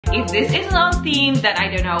If this isn't on theme, then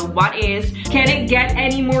I don't know what is. Can it get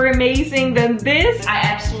any more amazing than this? I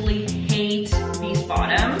absolutely hate these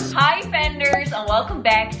bottoms. Hi Fenders, and welcome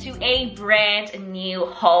back to a brand new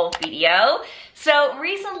haul video. So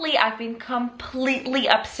recently I've been completely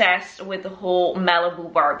obsessed with the whole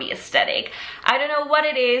Malibu Barbie aesthetic. I don't know what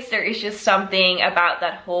it is, there is just something about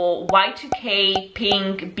that whole Y2K,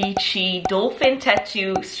 pink, beachy, dolphin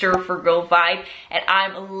tattoo, surfer girl vibe, and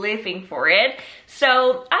I'm living for it.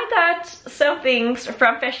 So I got some things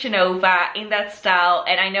from Fashion Nova in that style,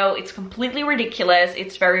 and I know it's completely ridiculous.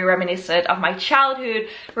 It's very reminiscent of my childhood.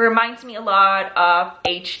 It reminds me a lot of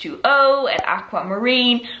H2O and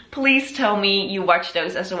Aquamarine. Please tell me you watched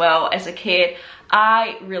those as well as a kid.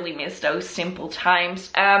 I really miss those simple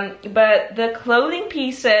times. But the clothing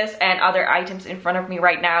pieces and other items in front of me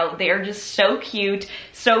right now, they are just so cute,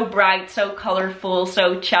 so bright, so colorful,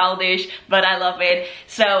 so childish, but I love it.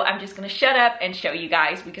 So I'm just gonna shut up and show you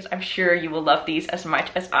guys because I'm sure you will love these as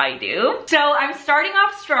much as I do. So I'm starting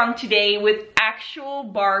off strong today with actual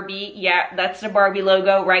Barbie. Yeah, that's the Barbie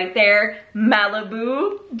logo right there.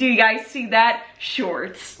 Malibu. Do you guys see that?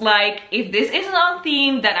 Shorts. Like, if this isn't on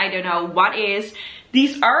theme, then I don't know what is.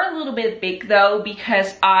 These are a little bit big though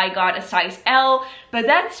because I got a size L, but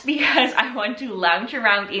that's because I want to lounge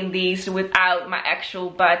around in these without my actual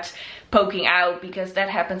butt poking out, because that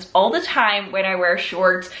happens all the time when I wear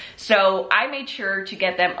shorts. So I made sure to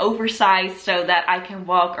get them oversized so that I can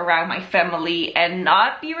walk around my family and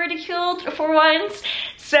not be ridiculed for once.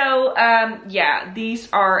 So yeah, these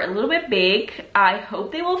are a little bit big. I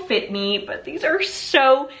hope they will fit me, but these are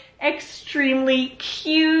so extremely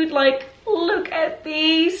cute. Like, look at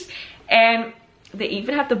these. And they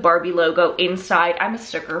even have the Barbie logo inside. I'm a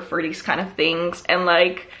sucker for these kind of things. And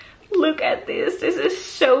like, look at this. This is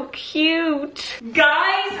so cute.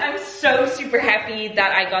 Guys, I'm so super happy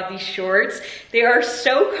that I got these shorts. They are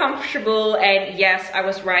so comfortable, and yes, I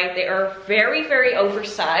was right. They are very, very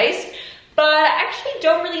oversized, but I actually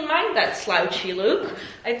don't really mind that slouchy look.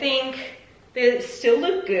 I think they still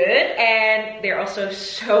look good, and they're also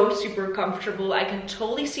so super comfortable. I can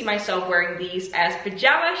totally see myself wearing these as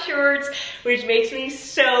pajama shorts, which makes me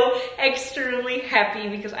so extremely happy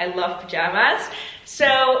because I love pajamas.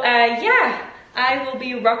 So yeah, I will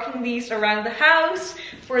be rocking these around the house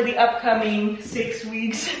for the upcoming 6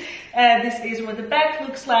 weeks. This is what the back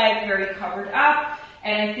looks like, very covered up.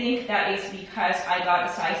 And I think that is because I got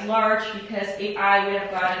a size large, because if I would have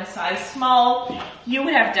gotten a size small, you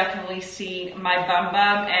would have definitely seen my bum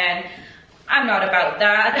bum, and I'm not about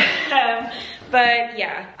that. But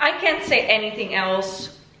yeah, I can't say anything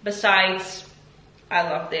else besides I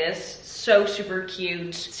love this. So super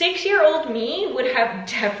cute. 6-year-old me would have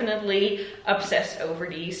definitely obsessed over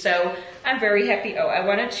these. So I'm very happy. Oh, I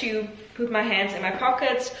wanted to put my hands in my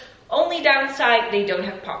pockets. Only downside, they don't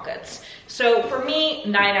have pockets. So for me,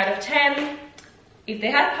 9 out of 10. If they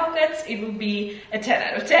had pockets, it would be a 10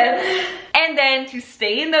 out of 10. And then to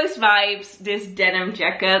stay in those vibes, this denim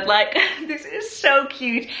jacket, like, this is so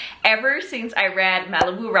cute. Ever since I read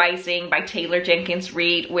Malibu Rising by Taylor Jenkins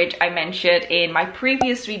Reid, which I mentioned in my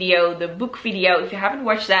previous video, the book video. If you haven't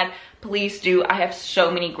watched that, please do. I have so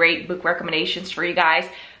many great book recommendations for you guys.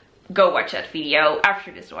 Go watch that video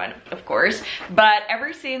after this one, of course. But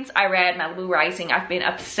ever since I read Malibu Rising, I've been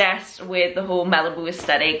obsessed with the whole Malibu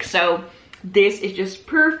aesthetic. So this is just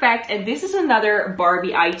perfect. And this is another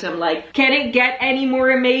Barbie item. Like, can it get any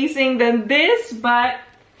more amazing than this? But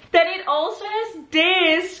then it also has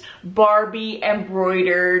this Barbie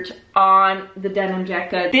embroidered on the denim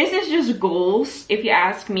jacket. This is just goals, if you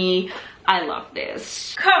ask me. I love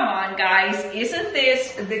this. Come on, guys. Isn't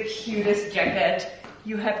this the cutest jacket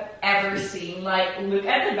you have ever seen? Like, look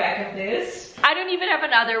at the back of this. I don't even have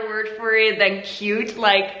another word for it than cute.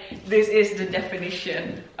 Like, this is the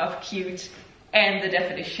definition of cute and the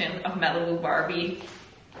definition of Malibu Barbie.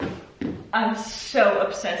 I'm so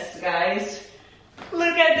obsessed, guys.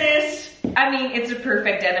 Look at this. I mean, it's a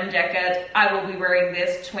perfect denim jacket. I will be wearing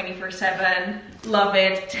this 24/7. Love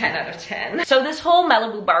it. 10 out of 10. So this whole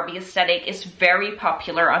Malibu Barbie aesthetic is very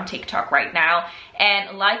popular on TikTok right now.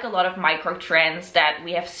 And like a lot of micro trends that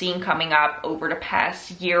we have seen coming up over the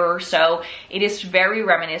past year or so, it is very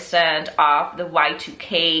reminiscent of the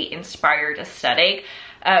Y2K inspired aesthetic.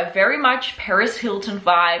 Very much Paris Hilton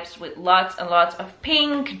vibes with lots and lots of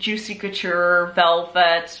pink, juicy couture,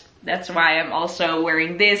 velvet. That's why I'm also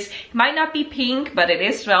wearing this. It might not be pink, but it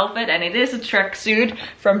is velvet, and it is a tracksuit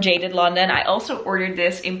from Jaded London. I also ordered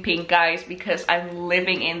this in pink, guys, because I'm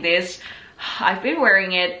living in this. I've been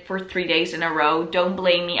wearing it for 3 days in a row. Don't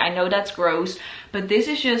blame me. I know that's gross, but this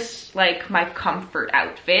is just like my comfort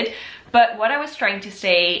outfit. But what I was trying to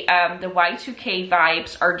say, the Y2K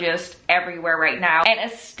vibes are just everywhere right now.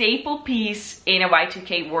 And a staple piece in a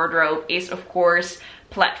Y2K wardrobe is, of course,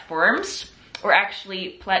 platforms, or actually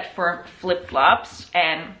platform flip-flops.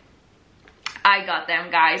 And I got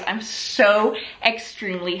them, guys. I'm so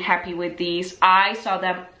extremely happy with these. I saw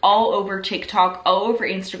them all over TikTok, all over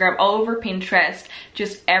Instagram, all over Pinterest.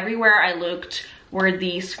 Just everywhere I looked were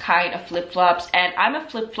these kind of flip-flops. And I'm a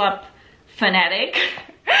flip-flop fanatic.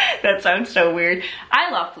 That sounds so weird.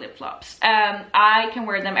 I love flip-flops. I can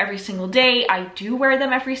wear them every single day. I do wear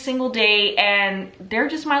them every single day, and they're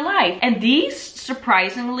just my life. And these,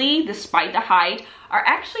 surprisingly, despite the height, are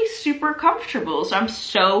actually super comfortable. So I'm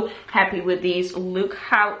so happy with these. Look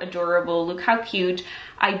how adorable, look how cute.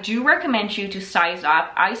 I do recommend you to size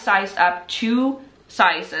up. I sized up 2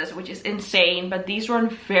 sizes, which is insane, but these run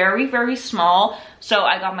very, very small. So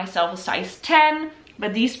I got myself a size 10.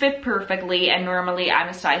 But these fit perfectly, and normally I'm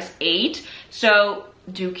a size 8, so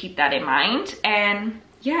do keep that in mind. And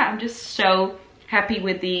yeah, I'm just so happy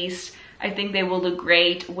with these. I think they will look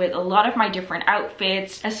great with a lot of my different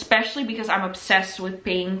outfits, especially because I'm obsessed with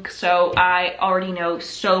pink, so I already know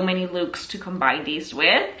so many looks to combine these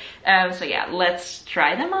with. So yeah, let's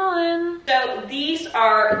try them on. So these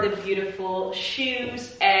are the beautiful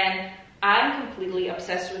shoes, and I'm completely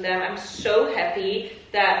obsessed with them. I'm so happy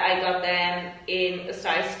that I got them in a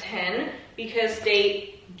size 10 because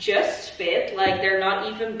they just fit. Like, they're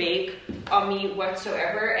not even big on me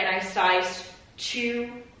whatsoever, and I sized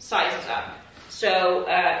 2 sizes up. So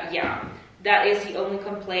yeah, that is the only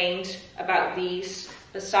complaint about these.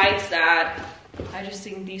 Besides that, I just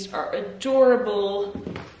think these are adorable.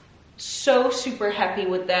 So super happy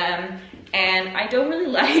with them. And I don't really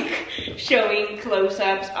like showing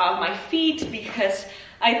close-ups of my feet because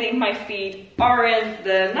I think my feet aren't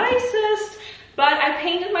the nicest. But I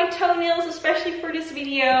painted my toenails, especially for this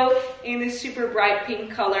video, in this super bright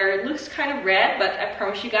pink color. It looks kind of red, but I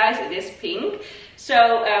promise you guys it is pink.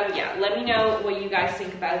 So yeah, let me know what you guys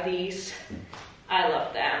think about these. I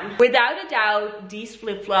love them. Without a doubt, these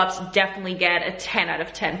flip-flops definitely get a 10 out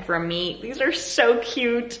of 10 from me. These are so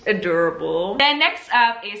cute, adorable. Then next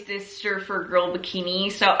up is this surfer girl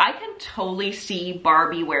bikini. So I can totally see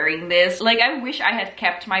Barbie wearing this. Like, I wish I had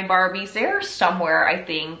kept my Barbies. They're somewhere, I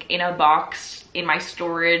think, in a box in my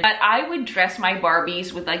storage. But I would dress my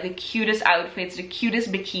Barbies with like the cutest outfits, the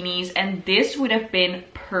cutest bikinis, and this would have been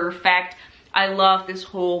perfect. I love this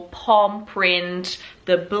whole palm print,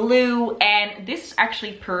 the blue, and this is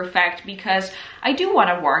actually perfect because I do want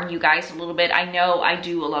to warn you guys a little bit. I know I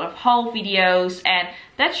do a lot of haul videos, and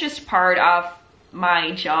that's just part of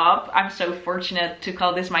my job. I'm so fortunate to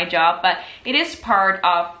call this my job, but it is part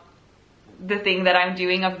of the thing that I'm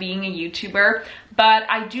doing of being a YouTuber. But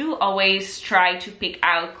I do always try to pick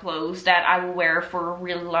out clothes that I will wear for a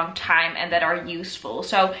really long time and that are useful.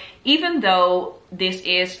 So even though this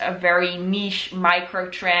is a very niche micro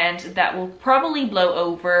trend that will probably blow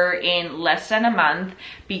over in less than a month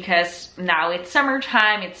because now it's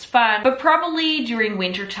summertime, it's fun, but probably during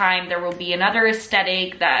winter time there will be another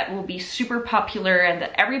aesthetic that will be super popular and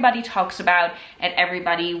that everybody talks about, and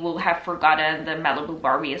everybody will have forgotten the Malibu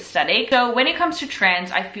Barbie aesthetic. So when it comes to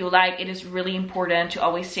trends, I feel like it is really important to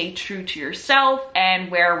always stay true to yourself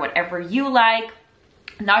and wear whatever you like.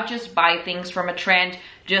 Not just buy things from a trend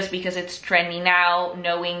just because it's trendy now,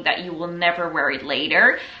 knowing that you will never wear it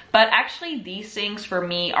later. But actually these things for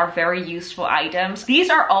me are very useful items. These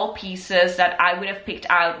are all pieces that I would have picked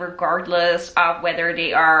out regardless of whether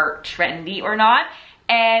they are trendy or not.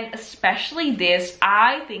 And especially this,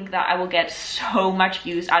 I think that I will get so much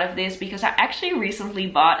use out of this because I actually recently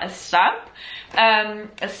bought a SUP,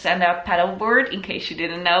 a stand-up paddleboard, in case you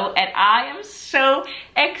didn't know, and I am so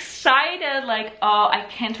excited. Like, oh, I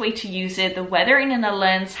can't wait to use it. The weather in the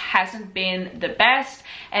Netherlands hasn't been the best,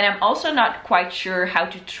 and I'm also not quite sure how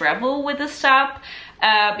to travel with a SUP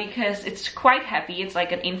because it's quite heavy. It's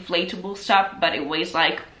like an inflatable SUP, but it weighs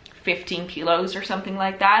like 15 kilos or something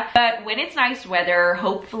like that. But when it's nice weather,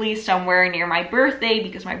 hopefully somewhere near my birthday,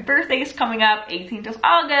 because my birthday is coming up 18th of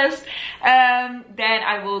August, then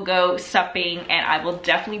I will go supping and I will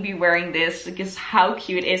definitely be wearing this because how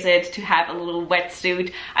cute is it to have a little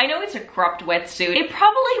wetsuit. I know it's a cropped wetsuit. It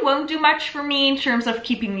probably won't do much for me in terms of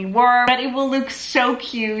keeping me warm, but it will look so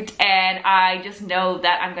cute, and I just know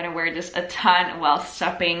that I'm gonna wear this a ton while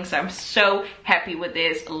supping, so I'm so happy with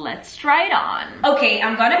this. Let's try it on. Okay,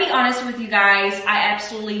 I'm gonna be honest with you guys, I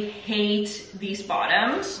absolutely hate these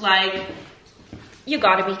bottoms. Like, you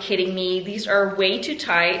gotta be kidding me. These are way too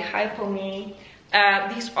tight. Hi, Pony.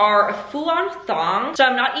 These are a full-on thong, so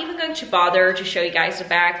I'm not even going to bother to show you guys the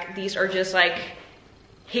back. These are just like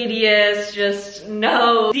hideous, just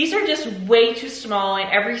no. These are just way too small in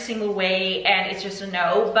every single way, and it's just a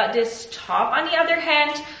no. But this top, on the other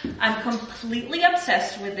hand, I'm completely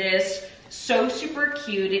obsessed with this. So super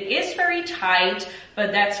cute. It is very tight,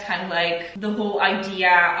 but that's kind of like the whole idea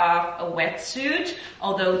of a wetsuit.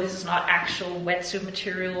 Although this is not actual wetsuit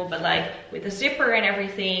material, but like with the zipper and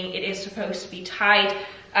everything, it is supposed to be tight.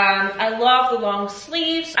 I love the long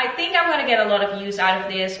sleeves. I think I'm gonna get a lot of use out of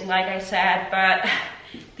this, like I said, but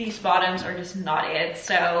these bottoms are just not it.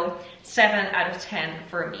 So 7 out of 10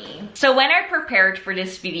 for me. So when I prepared for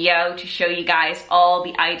this video to show you guys all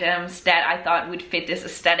the items that I thought would fit this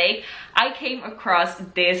aesthetic, I came across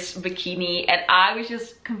this bikini and I was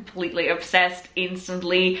just completely obsessed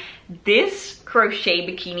instantly. This crochet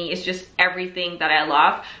bikini is just everything that I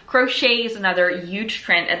love. Crochet is another huge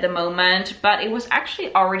trend at the moment, but it was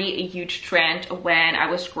actually already a huge trend when I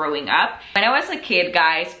was growing up. When I was a kid,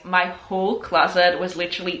 guys, my whole closet was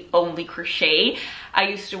literally only crochet. I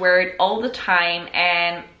used to wear it all the time,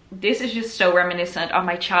 and this is just so reminiscent of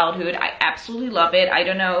my childhood. I absolutely love it. I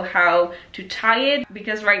don't know how to tie it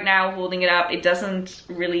because right now holding it up, it doesn't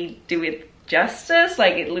really do it justice.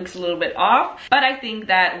 Like, it looks a little bit off, but I think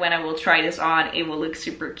that when I will try this on, it will look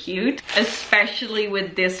super cute, especially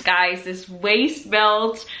with this, guys, this waist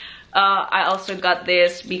belt. I also got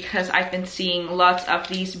this because I've been seeing lots of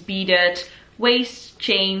these beaded waist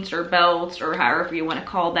chains or belts or however you want to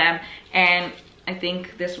call them, and I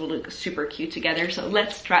think this will look super cute together, so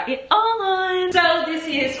let's try it on. So this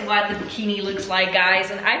is what the bikini looks like, guys,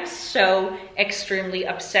 and I'm so extremely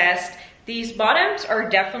obsessed. These bottoms are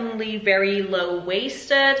definitely very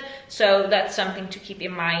low-waisted, so that's something to keep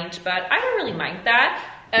in mind, but I don't really mind that.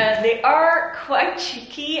 They are quite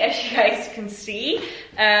cheeky, as you guys can see.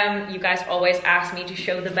 You guys always ask me to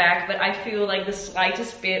show the back, but I feel like the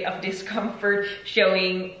slightest bit of discomfort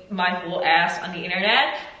showing my whole ass on the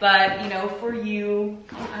internet. But, you know, for you,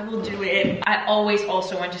 I will do it. I always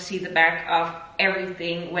also want to see the back of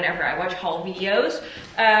everything whenever I watch haul videos.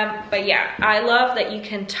 But yeah, I love that you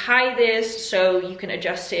can tie this so you can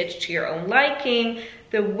adjust it to your own liking.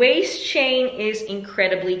 The waist chain is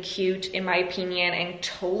incredibly cute in my opinion and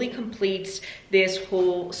totally completes this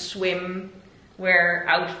whole swimwear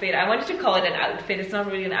outfit. I wanted to call it an outfit, it's not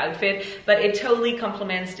really an outfit, but it totally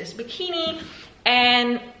complements this bikini.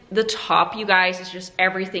 And the top, you guys, is just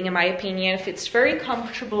everything in my opinion. It fits very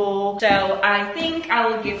comfortable. So I think I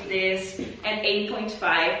will give this an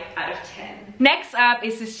 8.5 out of 10. Next up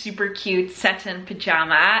is this super cute satin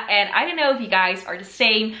pajama, and I don't know if you guys are the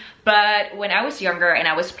same, but when I was younger and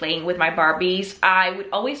I was playing with my Barbies, I would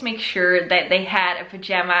always make sure that they had a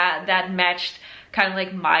pajama that matched kind of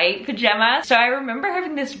like my pajamas. So I remember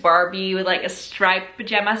having this Barbie with like a striped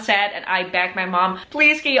pajama set, and I begged my mom,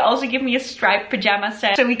 please can you also give me a striped pajama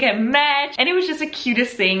set so we can match? And it was just the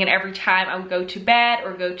cutest thing, and every time I would go to bed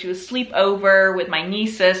or go to a sleepover with my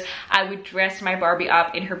nieces, I would dress my Barbie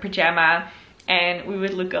up in her pajama and we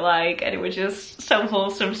would look alike, and it was just so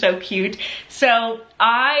wholesome, so cute. So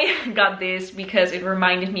I got this because it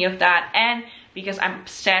reminded me of that, and because I'm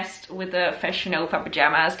obsessed with the Fashion Nova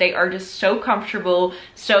pajamas. They are just so comfortable,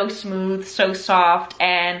 so smooth, so soft,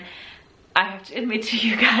 and I have to admit to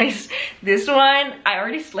you guys, this one, I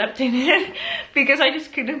already slept in it because I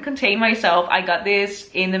just couldn't contain myself. I got this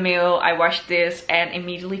in the mail, I washed this and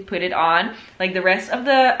immediately put it on. Like the rest of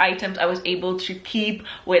the items I was able to keep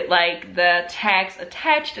with like the tags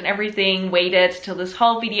attached and everything, waited till this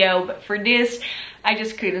haul video, but for this, I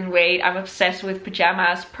just couldn't wait. I'm obsessed with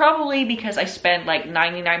pajamas, probably because I spend like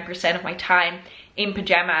 99% of my time in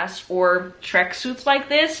pajamas or tracksuits like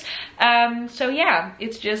this. So yeah,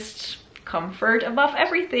 it's just comfort above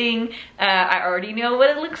everything. I already know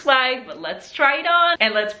what it looks like, but let's try it on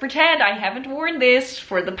and let's pretend I haven't worn this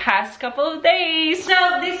for the past couple of days.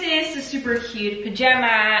 So this is the super cute pajama,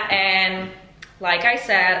 and like I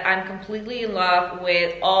said, I'm completely in love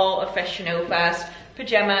with all of Fashion Nova's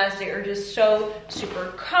pajamas. They are just so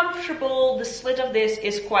super comfortable. The slit of this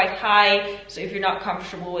is quite high, so if you're not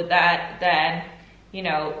comfortable with that, then you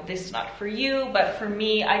know this is not for you. But for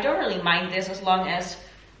me, I don't really mind this as long as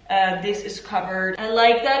this is covered. I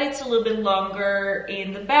like that it's a little bit longer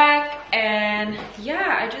in the back, and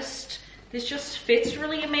yeah, this just fits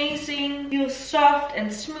really amazing. Feels soft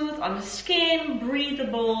and smooth on the skin,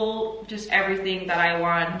 breathable, just everything that I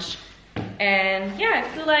want. And yeah, I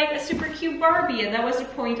feel like a super cute Barbie, and that was the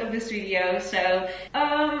point of this video. So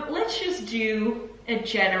let's just do a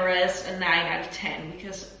generous 9 out of 10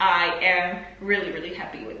 because I am really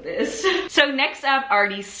happy with this. So next up are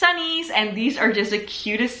these sunnies, and these are just the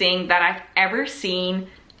cutest thing that I've ever seen.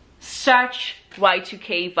 such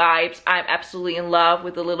Y2K vibes. I'm absolutely in love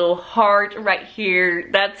with the little heart right here.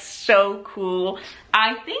 That's so cool.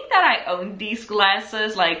 I think that I owned these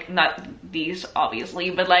glasses, like not these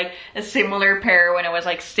obviously, but like a similar pair when I was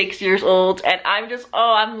like 6 years old, and I'm just,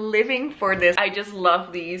 oh, I'm living for this. I just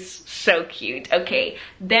love these. So cute. Okay,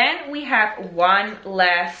 then we have one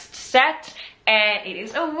last set, and it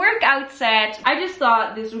is a workout set. I just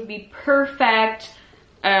thought this would be perfect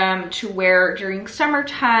to wear during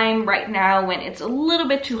summertime right now when it's a little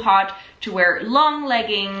bit too hot to wear long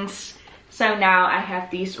leggings. So now I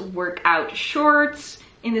have these workout shorts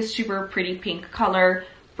in this super pretty pink color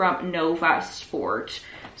from Nova Sport.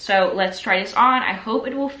 So let's try this on. I hope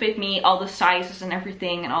it will fit me. All the sizes and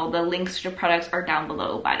everything and all the links to the products are down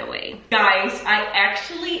below, by the way. Guys, I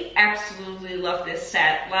actually absolutely love this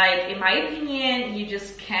set. Like, in my opinion, you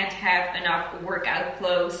just can't have enough workout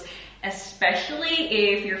clothes, especially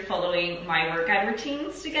if you're following my workout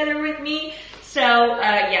routines together with me. So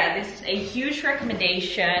yeah, this is a huge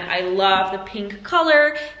recommendation. I love the pink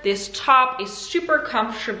color. This top is super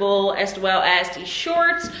comfortable, as well as the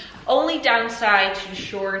shorts. Only downside to the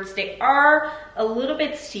shorts, they are a little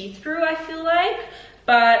bit see-through, I feel like,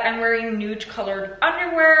 but I'm wearing nude colored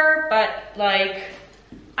underwear. But like,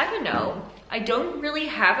 I don't know, I don't really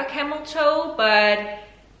have a camel toe, but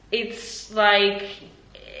it's like,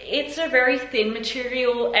 it's a very thin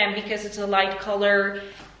material, and because it's a light color,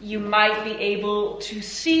 you might be able to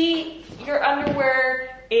see your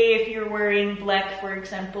underwear if you're wearing black, for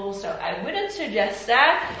example. So I wouldn't suggest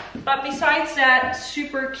that. But besides that,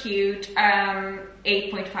 super cute.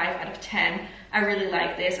 8.5 out of 10. I really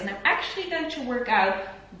like this, and I'm actually going to work out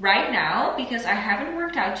right now because I haven't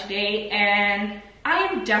worked out today, and I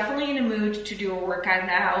am definitely in a mood to do a workout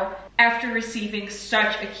now after receiving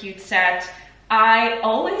such a cute set. I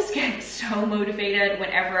always get so motivated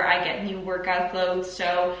whenever I get new workout clothes.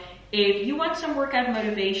 So if you want some workout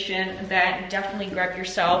motivation, then definitely grab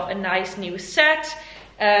yourself a nice new set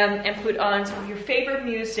and put on some of your favorite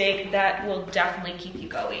music. That will definitely keep you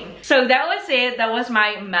going. So that was it. That was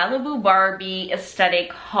my Malibu Barbie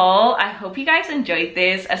aesthetic haul. I hope you guys enjoyed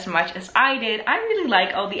this as much as I did. I really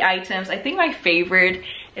like all the items. I think my favorite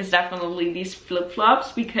is definitely these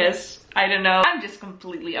flip-flops because I don't know, I'm just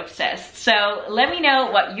completely obsessed. So let me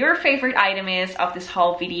know what your favorite item is of this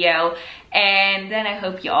haul video, and then I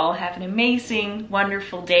hope you all have an amazing,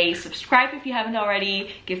 wonderful day. Subscribe if you haven't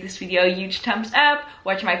already, give this video a huge thumbs up,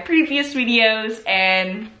 watch my previous videos,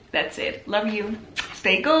 and that's it. Love you.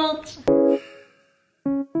 Stay gold.